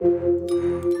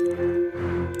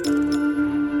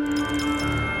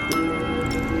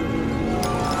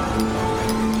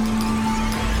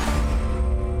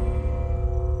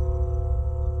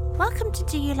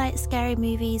Do You Like Scary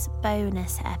Movies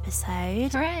bonus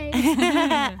episode. Hooray!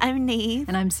 I'm Neve.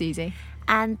 And I'm Susie.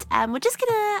 And we're just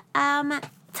going to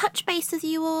touch base with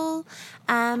you all.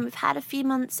 We've had a few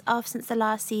months off since the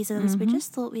last season, so we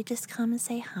just thought we'd just come and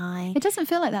say hi. It doesn't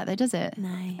feel like that though, does it?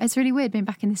 No. It's really weird being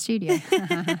back in the studio.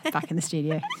 Back in the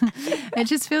studio. It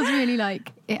just feels really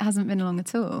like it hasn't been long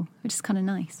at all, which is kind of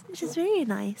nice. Which is really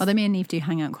nice. Although me and Neve do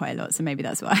hang out quite a lot, so maybe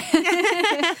that's why.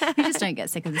 We just don't get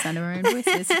sick of the sound of our own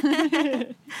voices.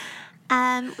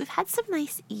 We've had some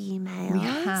nice emails. We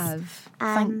have.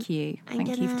 Thank you.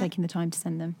 Thank you for taking the time to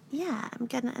send them. Yeah,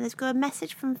 there's got a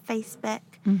message from Facebook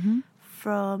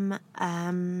from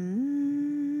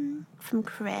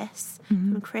Chris,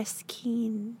 from Chris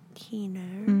Kieniger.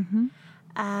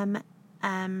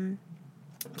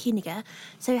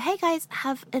 So, hey guys,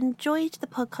 have enjoyed the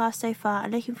podcast so far.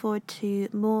 I'm looking forward to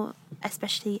more,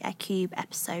 especially a Cube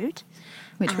episode.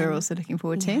 Which we're also looking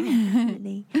forward to.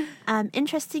 Definitely.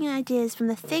 Interesting ideas from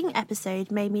the Thing episode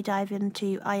made me dive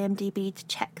into IMDb to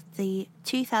check the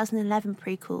 2011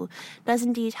 prequel does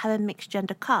indeed have a mixed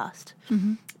gender cast.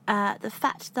 The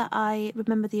fact that I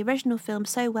remember the original film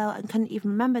so well and couldn't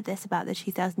even remember this about the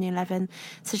 2011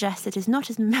 suggests it is not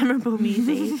as memorable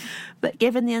movie, but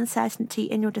given the uncertainty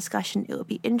in your discussion, it would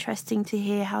be interesting to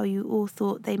hear how you all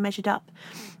thought they measured up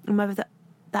and whether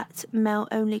that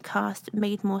male-only cast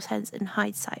made more sense in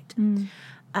hindsight.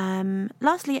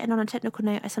 Lastly, and on a technical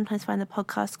note, I sometimes find the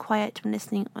podcast quiet when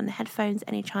listening on the headphones.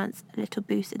 Any chance a little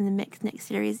boost in the mix next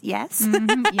series? Yes.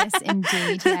 Yes,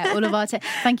 indeed. Yeah, all of our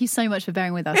thank you so much for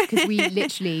bearing with us, because we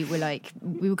literally were like,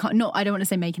 we were not, I don't want to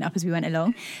say making up as we went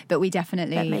along, but we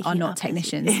definitely are not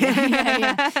technicians.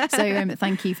 Yeah. So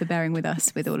thank you for bearing with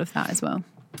us with all of that as well.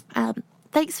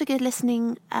 Thanks for good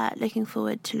listening. Looking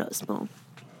forward to lots more.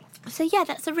 So yeah,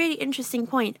 that's a really interesting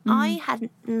point. I hadn't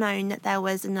known that there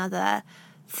was another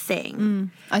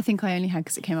Thing. I think I only had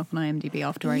because it came up on IMDb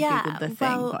after I googled the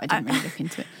Thing, but I didn't really look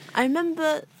into it. I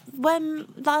remember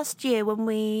last year when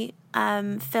we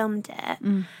filmed it,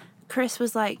 Chris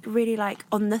was like really like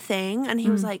on the Thing, and he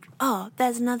was like, "Oh,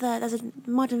 there's a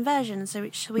modern version, so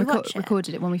shall we watch it?"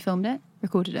 Recorded it when we filmed it.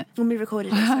 Recorded it. When we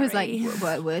recorded it, sorry. I was like,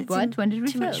 what? When did we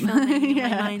too film? Much filming in my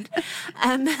mind.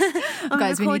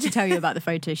 Guys, we need to tell you about the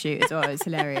photo shoot as well. It was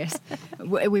hilarious.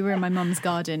 We were in my mum's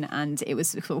garden, and it was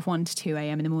sort of 1 to 2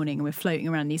 a.m. in the morning, and we're floating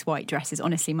around these white dresses.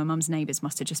 Honestly, my mum's neighbours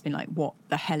must have just been like, what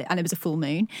the hell? And it was a full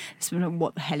moon. So like,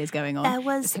 what the hell is going on? There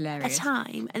was a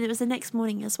time, and it was the next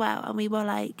morning as well, and we were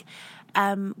like,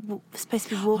 supposed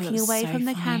to be walking away from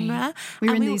the camera. We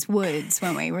were in these woods,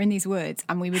 weren't we? We were in these woods,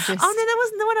 and we were just... Oh, no, that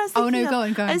wasn't the one I was thinking of. Go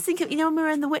on. I was thinking, when we were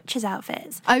in the witches'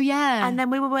 outfits. Oh, yeah. And then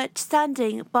we were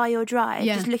standing by your drive,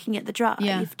 just looking at the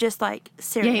drive, just like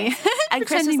serious. Yeah. And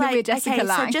Chris was like, okay,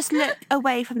 Lang. so just look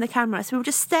away from the camera. So we were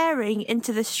just staring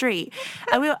into the street.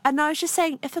 And I was just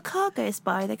saying, if a car goes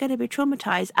by, they're going to be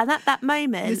traumatised. And at that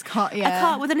moment, a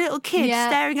car with a little kid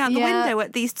staring out the window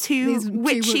at these two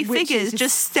witchy figures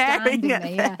just staring at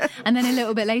them. Yeah. And then a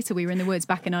little bit later, we were in the woods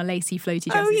back in our lacy floaty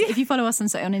dresses. Oh, yeah. If you follow us on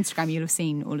Instagram, you'll have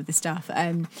seen all of this stuff.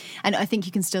 And I think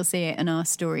you can still see it in our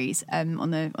stories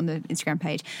on the Instagram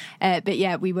page. But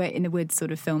yeah, we were in the woods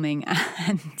sort of filming,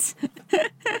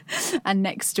 and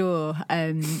next door,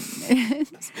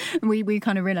 we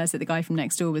kind of realised that the guy from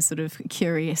next door was sort of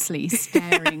curiously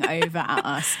staring over at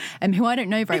us, who I don't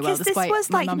know very well. Because this was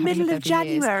like middle of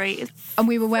January. And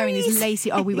we were wearing these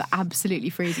lacy, we were absolutely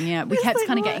freezing, yeah. We kept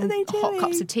kind of getting hot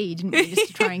cups of tea, didn't we, just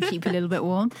to try and keep a little bit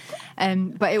warm.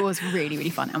 But it was really, really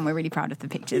fun, and we're really proud of the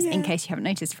pictures. In case you haven't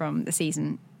noticed from the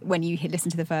season, when you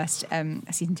listen to the first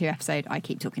season 2 episode, I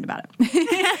keep talking about it.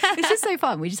 It's just so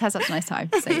fun. We just had such a nice time.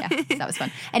 So yeah, that was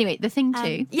fun. Anyway, The Thing 2. So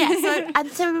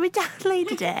we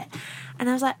downloaded it, and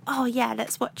I was like, oh yeah,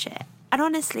 let's watch it. And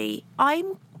honestly,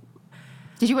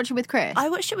 Did you watch it with Chris? I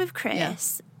watched it with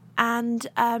Chris, and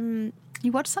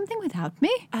you watched something without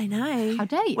me? I know. How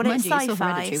dare you? Well, it's you saw sci-fi,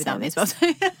 Hereditary without me as well.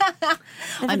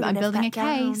 I'm building a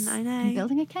case. I know. I'm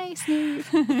building a case.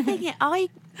 I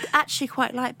actually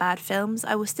quite like bad films.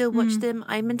 I will still watch them.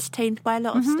 I'm entertained by a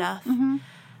lot of stuff. And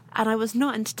I was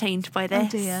not entertained by this.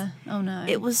 Oh dear. Oh no.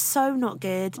 It was so not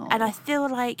good. Oh. And I feel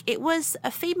like it was a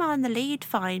female in the lead,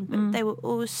 fine, but they were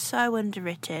all so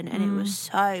underwritten, and it was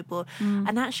so boring.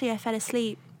 And actually I fell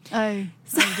asleep. Oh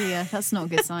dear, that's not a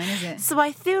good sign, is it? So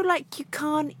I feel like you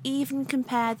can't even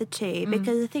compare the two,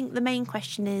 because I think the main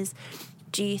question is,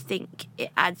 do you think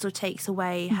it adds or takes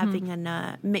away having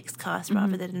a mixed cast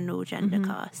rather than an all-gender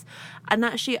cast? And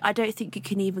actually, I don't think you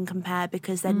can even compare,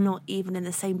 because they're not even in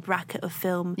the same bracket of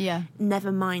film,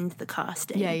 never mind the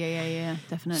casting. Yeah,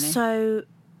 definitely. So,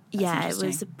 yeah, it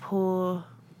was a poor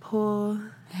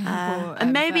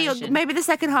And maybe the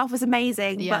second half was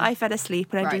amazing, but I fell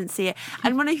asleep and I didn't see it.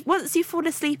 And once you fall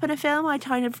asleep in a film, I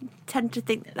kind of tend to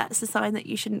think that that's a sign that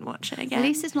you shouldn't watch it again. At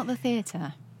least it's not the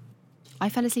theatre. I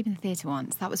fell asleep in the theatre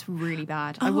once. That was really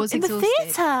bad. I was exhausted. In the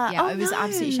theatre? Yeah, I was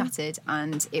absolutely shattered,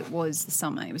 and it was the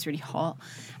summer. It was really hot,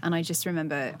 and I just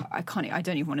remember I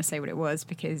don't even want to say what it was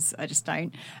because I just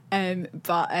don't.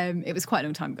 But it was quite a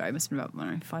long time ago. It must have been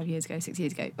about 5 years ago, 6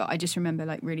 years ago. But I just remember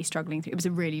like really struggling through. It was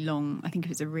a really long. I think it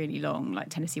was a really long like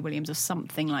Tennessee Williams or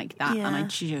something like that, and I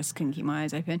just couldn't keep my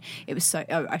eyes open. It was so.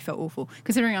 I felt awful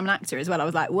considering I'm an actor as well. I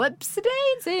was like, whoops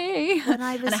daisy. And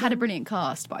I had a brilliant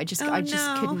cast, but I just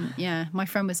couldn't. Yeah. My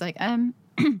friend was like,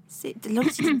 See, as long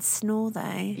as you didn't snore though.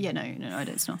 Yeah, no, I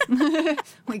don't snore.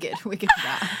 We're good for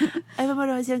that. I remember when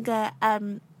I was younger,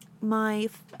 my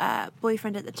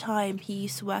boyfriend at the time, he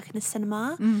used to work in a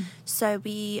cinema. So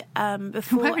we,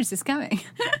 before... Where is this going?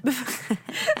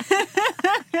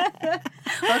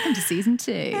 Welcome to season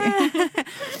 2.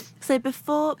 So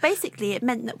basically it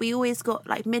meant that we always got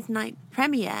like midnight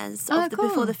premieres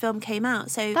before the film came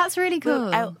out. So that's really cool.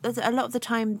 A lot of the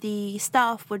time the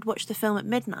staff would watch the film at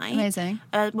midnight. Amazing.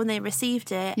 When they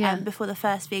received it, before the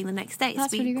first being the next day.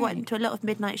 That's so we got into a lot of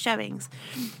midnight showings.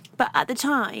 But at the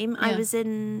time I was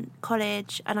in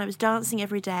college and I was dancing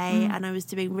every day and I was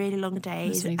doing really long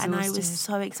days and I was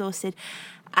so exhausted.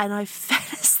 And I fell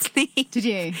asleep. Did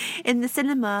you? In the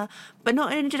cinema. But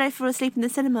not only did I fall asleep in the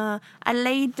cinema, I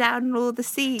laid down on all the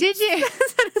seats. Did you?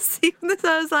 So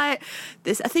I was like,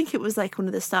 I think it was like one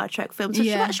of the Star Trek films. So I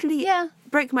should actually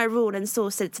broke my rule and saw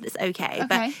since it's okay.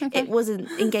 But it wasn't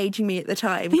engaging me at the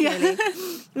time, clearly.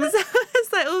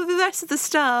 It's like all the rest of the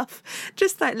staff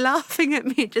just like laughing at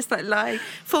me, just like lying,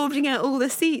 folding out all the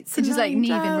seats. And just like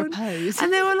knee in repose.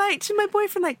 And they were like to my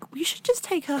boyfriend, like, you should just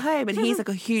take her home. And he's like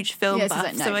a huge film buff.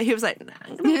 Like, no. So he was like, nah,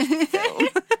 I'm going to watch the film.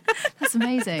 That's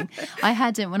amazing. I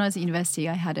had, when I was at university,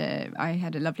 I had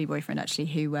a lovely boyfriend actually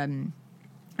who... and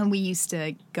we used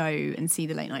to go and see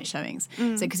the late night showings.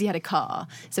 So because he had a car,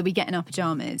 so we get in our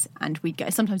pajamas and we'd go.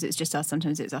 Sometimes it was just us,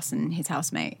 sometimes it was us and his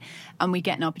housemate, and we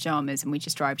get in our pajamas and we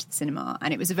just drive to the cinema.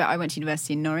 And it was I went to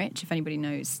university in Norwich, if anybody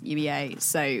knows UEA.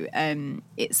 So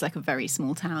it's like a very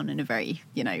small town and a very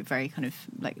very kind of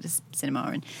like just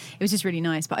cinema, and it was just really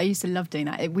nice. But I used to love doing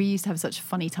that. We used to have such a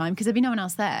funny time because there'd be no one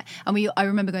else there, and I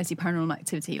remember going to see Paranormal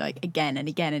Activity like again and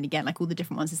again and again, like all the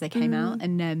different ones as they came out,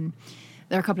 and.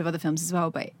 There are a couple of other films as well,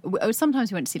 but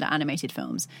sometimes we went to see like animated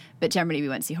films, but generally we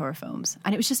went to see horror films.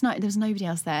 And it was just there was nobody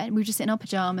else there. We were just in our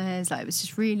pajamas. Like it was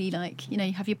just really like, you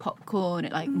have your popcorn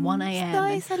at like 1 a.m.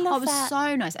 Nice, I love that. It was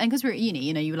so nice. And because we were at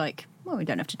uni, you were like, well, we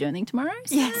don't have to do anything tomorrow.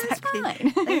 So exactly.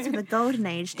 It's fine. Those were the golden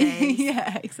age days.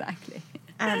 Yeah, exactly.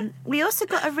 We also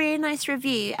got a really nice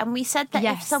review, and we said that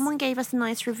if someone gave us a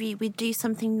nice review, we'd do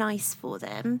something nice for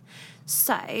them.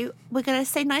 So we're going to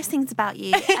say nice things about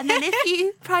you, and then if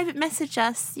you private message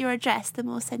us your address, then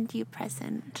we'll send you a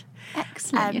present.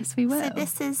 Excellent. Yes, we will. So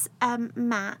this is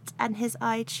Matt, and his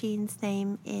iTunes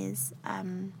name is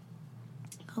I've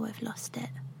lost it.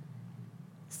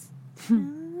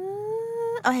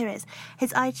 Oh, here it is.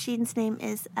 His iTunes name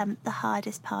is The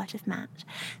Hardest Part of Matt.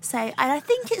 So, and I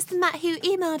think it's the Matt who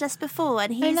emailed us before.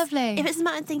 And he's lovely. If it's the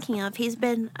Matt I'm thinking of, he's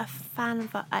been a fan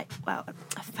of a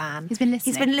fan. He's been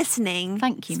listening. He's been listening.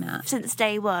 Thank you, Matt. Since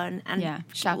day one, and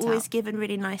shout always out. Given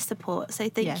really nice support. So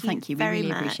thank you We very really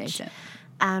much. Appreciate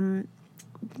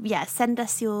it. Send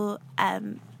us your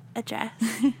address.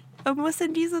 And we'll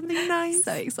send you something nice.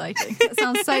 So exciting. That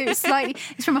sounds so slightly...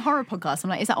 It's from a horror podcast. I'm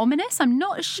like, is that ominous? I'm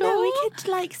not sure. No, we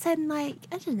could send I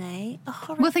don't know, a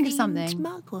horror We'll think of something.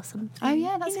 mug or something. Oh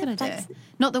yeah, that's a good idea.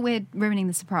 Not that we're ruining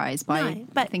the surprise by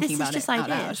thinking about it out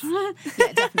loud.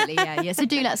 Yeah, definitely. Yeah. So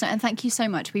do let us know, and thank you so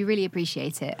much. We really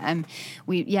appreciate it.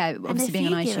 Obviously being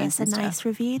on iTunes. If you give us a nice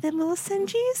review, then we'll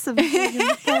send you something in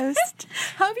the post.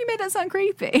 How have you made that sound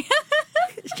creepy?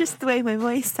 It's just the way my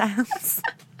voice sounds.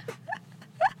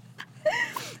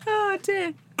 Oh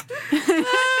dear.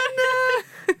 Oh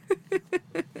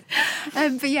no.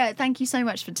 But yeah, thank you so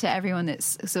much to everyone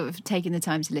that's sort of taking the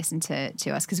time to listen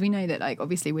to us, because we know that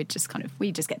obviously we just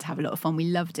get to have a lot of fun. We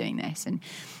love doing this, and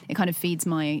it kind of feeds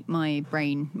my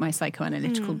brain, my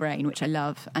psychoanalytical brain, which I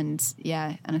love. And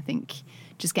I think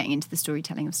just getting into the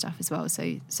storytelling of stuff as well.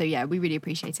 So yeah, we really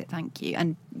appreciate it. Thank you.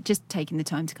 And just taking the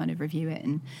time to kind of review it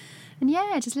and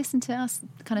just listen to us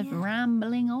kind of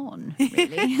rambling on,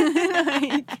 really.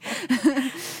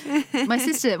 My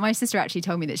sister actually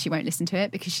told me that she won't listen to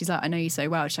it because she's like, I know you so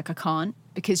well. She's like, I can't,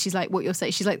 because she's like, what you're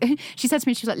saying. She's like, she said to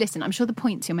me, she was like, listen, I'm sure the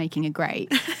points you're making are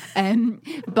great,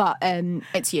 but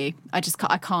it's you. I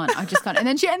can't. And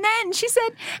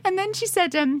then she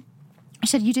said,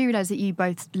 you do realise that you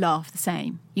both laugh the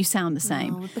same. You sound the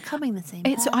same. Oh, we're becoming the same.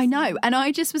 I know. And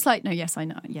I just was like, no, yes, I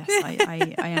know. Yes,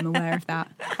 I am aware of that.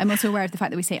 I'm also aware of the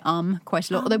fact that we say quite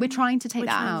a lot, although we're trying to take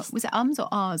that out. Was it ums or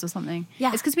rs or something?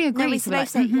 Yeah. It's because we agree. No, we so like,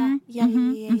 say,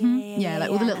 yeah, like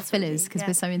all the little fillers because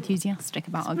we're so enthusiastic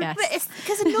about our guests. But it's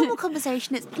because in normal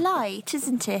conversation, it's polite,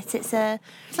 isn't it? It's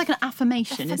like an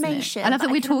affirmation, isn't it? I love that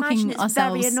we're talking ourselves. It's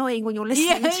very annoying when you're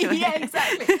listening to it. Yeah,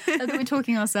 exactly. I love that we're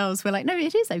talking ourselves. We're like, no,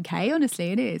 it is okay.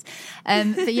 Honestly, it is.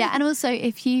 But yeah, and also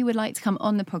if you would like to come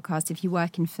on the podcast, if you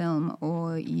work in film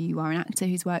or you are an actor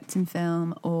who's worked in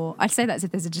film, or I'd say that as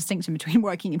if there's a distinction between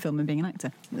working in film and being an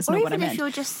actor. That's not what I meant. Or even if you're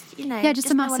just,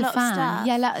 just a massive fan.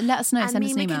 Yeah, let us know. Send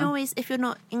us an email. We can always, if you're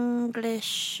not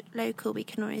English local, we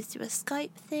can always do a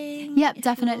Skype thing. Yep,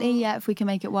 definitely. Yeah, if we can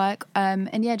make it work.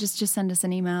 And yeah, just send us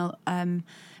an email.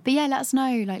 But yeah, let us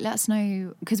know. Let us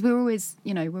know, because we're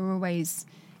always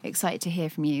excited to hear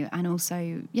from you, and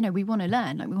also, we want to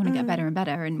learn. We want to get better and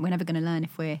better, and we're never going to learn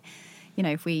if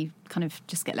we kind of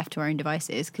just get left to our own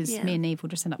devices, because me and Neve will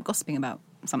just end up gossiping about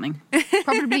something.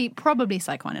 Probably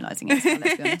psychoanalyzing it, so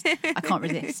let's be honest. I can't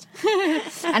resist.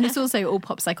 And it's also all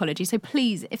pop psychology. So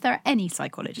please, if there are any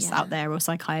psychologists out there or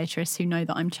psychiatrists who know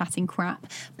that I'm chatting crap,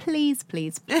 please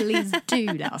do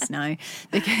let us know,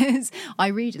 because I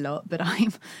read a lot, but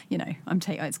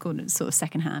it's called sort of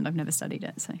secondhand. I've never studied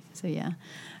it. So yeah.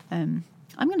 I'm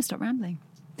going to stop rambling.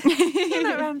 You're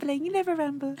not rambling. You never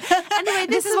ramble. Anyway,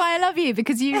 this is why I love you,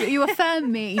 because you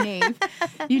affirm me, Neve.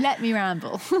 You let me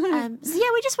ramble. So yeah,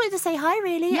 we just wanted to say hi,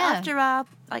 really, after our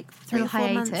 3 or 4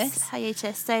 months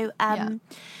hiatus. So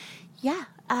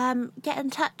get in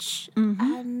touch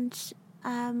and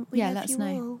we let us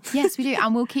know. Yes, we do,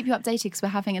 and we'll keep you updated, because we're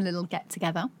having a little get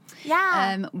together.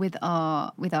 Yeah. With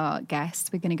our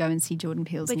guests, we're going to go and see Jordan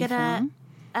Peele's new film.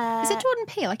 Is it Jordan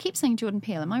Peele? I keep saying Jordan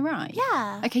Peele. Am I right?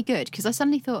 Yeah. Okay, good. Because I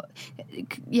suddenly thought,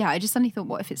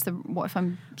 what if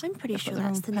I'm pretty sure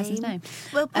that's the name?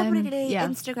 We'll probably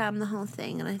Instagram the whole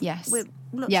thing, and we will. Yeah. So.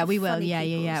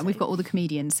 We've got all the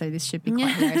comedians, so this should be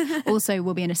quite hilarious. Also,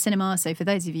 we'll be in a cinema. So for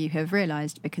those of you who have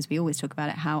realised, because we always talk about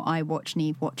it, how I watch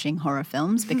Neve watching horror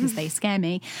films because they scare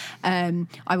me, I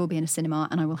will be in a cinema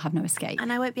and I will have no escape.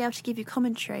 And I won't be able to give you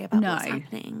commentary about what's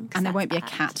happening. And there won't be a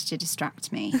cat to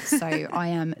distract me. So I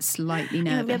am slightly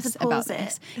nervous about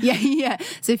this. Yeah.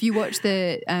 So if you watch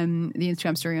the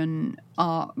Instagram story on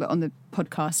the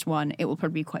podcast one, it will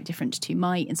probably be quite different to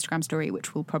my Instagram story,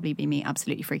 which will probably be me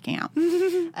absolutely freaking out.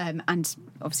 And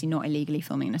obviously not illegally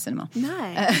filming in a cinema.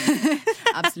 No.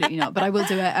 Absolutely not. But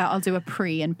I'll do a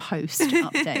pre and post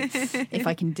update if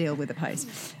I can deal with the post.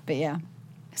 But yeah,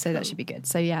 so that should be good.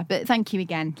 So yeah, but thank you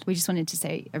again. We just wanted to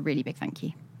say a really big thank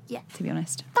you. Yeah. To be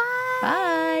honest. Bye.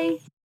 Bye.